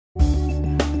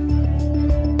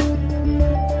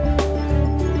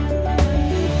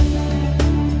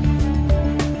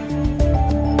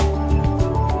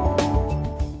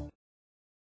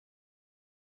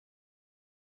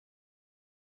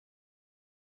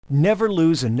Never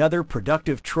lose another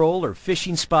productive troll or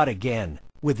fishing spot again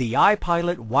with the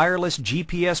i-Pilot wireless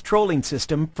GPS trolling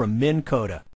system from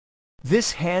Minkota.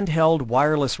 This handheld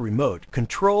wireless remote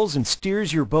controls and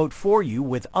steers your boat for you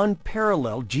with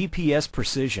unparalleled GPS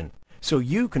precision, so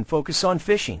you can focus on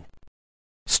fishing.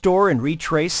 Store and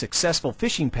retrace successful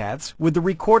fishing paths with the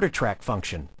Record a Track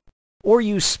function. Or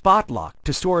use Spot Lock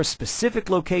to store a specific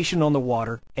location on the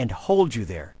water and hold you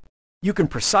there. You can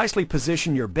precisely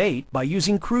position your bait by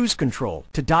using cruise control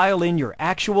to dial in your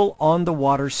actual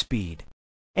on-the-water speed.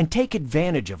 And take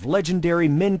advantage of legendary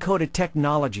Minkota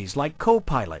technologies like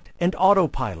Copilot and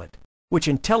Autopilot, which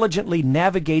intelligently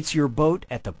navigates your boat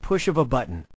at the push of a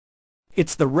button.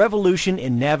 It's the revolution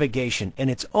in navigation,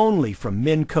 and it's only from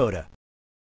Minkota.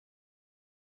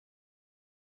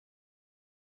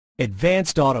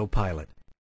 Advanced Autopilot.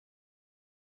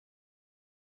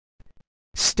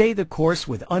 Stay the course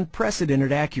with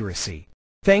unprecedented accuracy,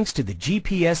 thanks to the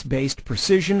GPS-based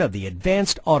precision of the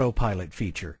Advanced Autopilot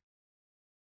feature.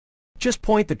 Just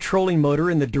point the trolling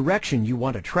motor in the direction you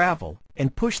want to travel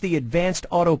and push the Advanced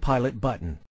Autopilot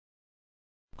button.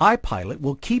 iPilot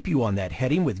will keep you on that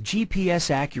heading with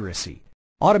GPS accuracy,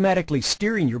 automatically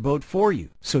steering your boat for you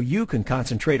so you can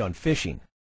concentrate on fishing.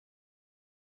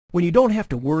 When you don't have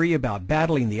to worry about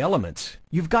battling the elements,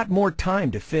 you've got more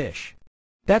time to fish.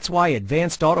 That's why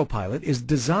Advanced Autopilot is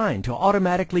designed to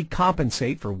automatically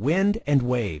compensate for wind and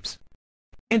waves.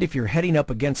 And if you're heading up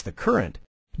against the current,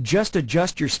 just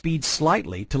adjust your speed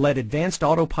slightly to let Advanced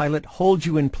Autopilot hold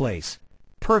you in place.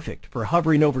 Perfect for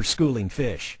hovering over schooling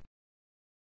fish.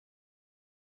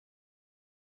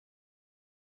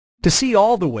 To see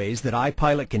all the ways that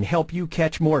iPilot can help you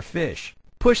catch more fish,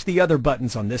 push the other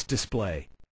buttons on this display.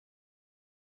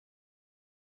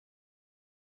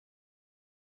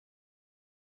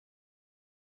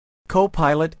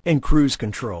 Copilot and Cruise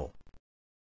Control.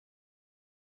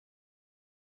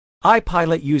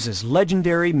 iPilot uses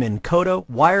legendary Minkota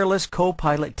wireless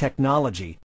Copilot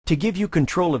technology to give you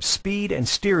control of speed and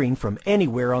steering from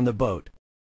anywhere on the boat.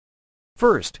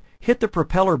 First, hit the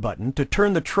propeller button to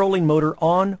turn the trolling motor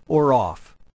on or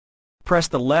off. Press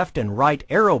the left and right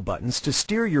arrow buttons to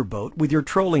steer your boat with your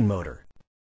trolling motor.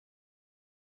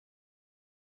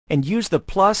 And use the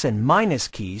plus and minus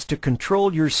keys to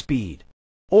control your speed.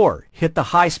 Or hit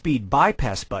the high-speed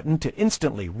bypass button to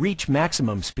instantly reach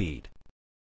maximum speed.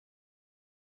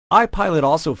 iPilot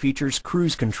also features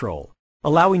cruise control,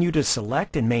 allowing you to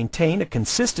select and maintain a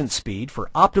consistent speed for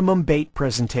optimum bait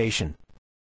presentation.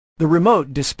 The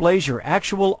remote displays your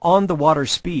actual on-the-water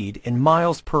speed in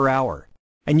miles per hour,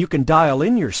 and you can dial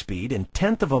in your speed in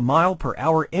tenth of a mile per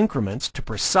hour increments to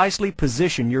precisely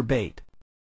position your bait.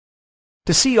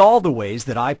 To see all the ways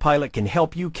that iPilot can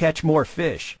help you catch more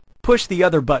fish, push the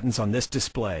other buttons on this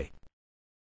display.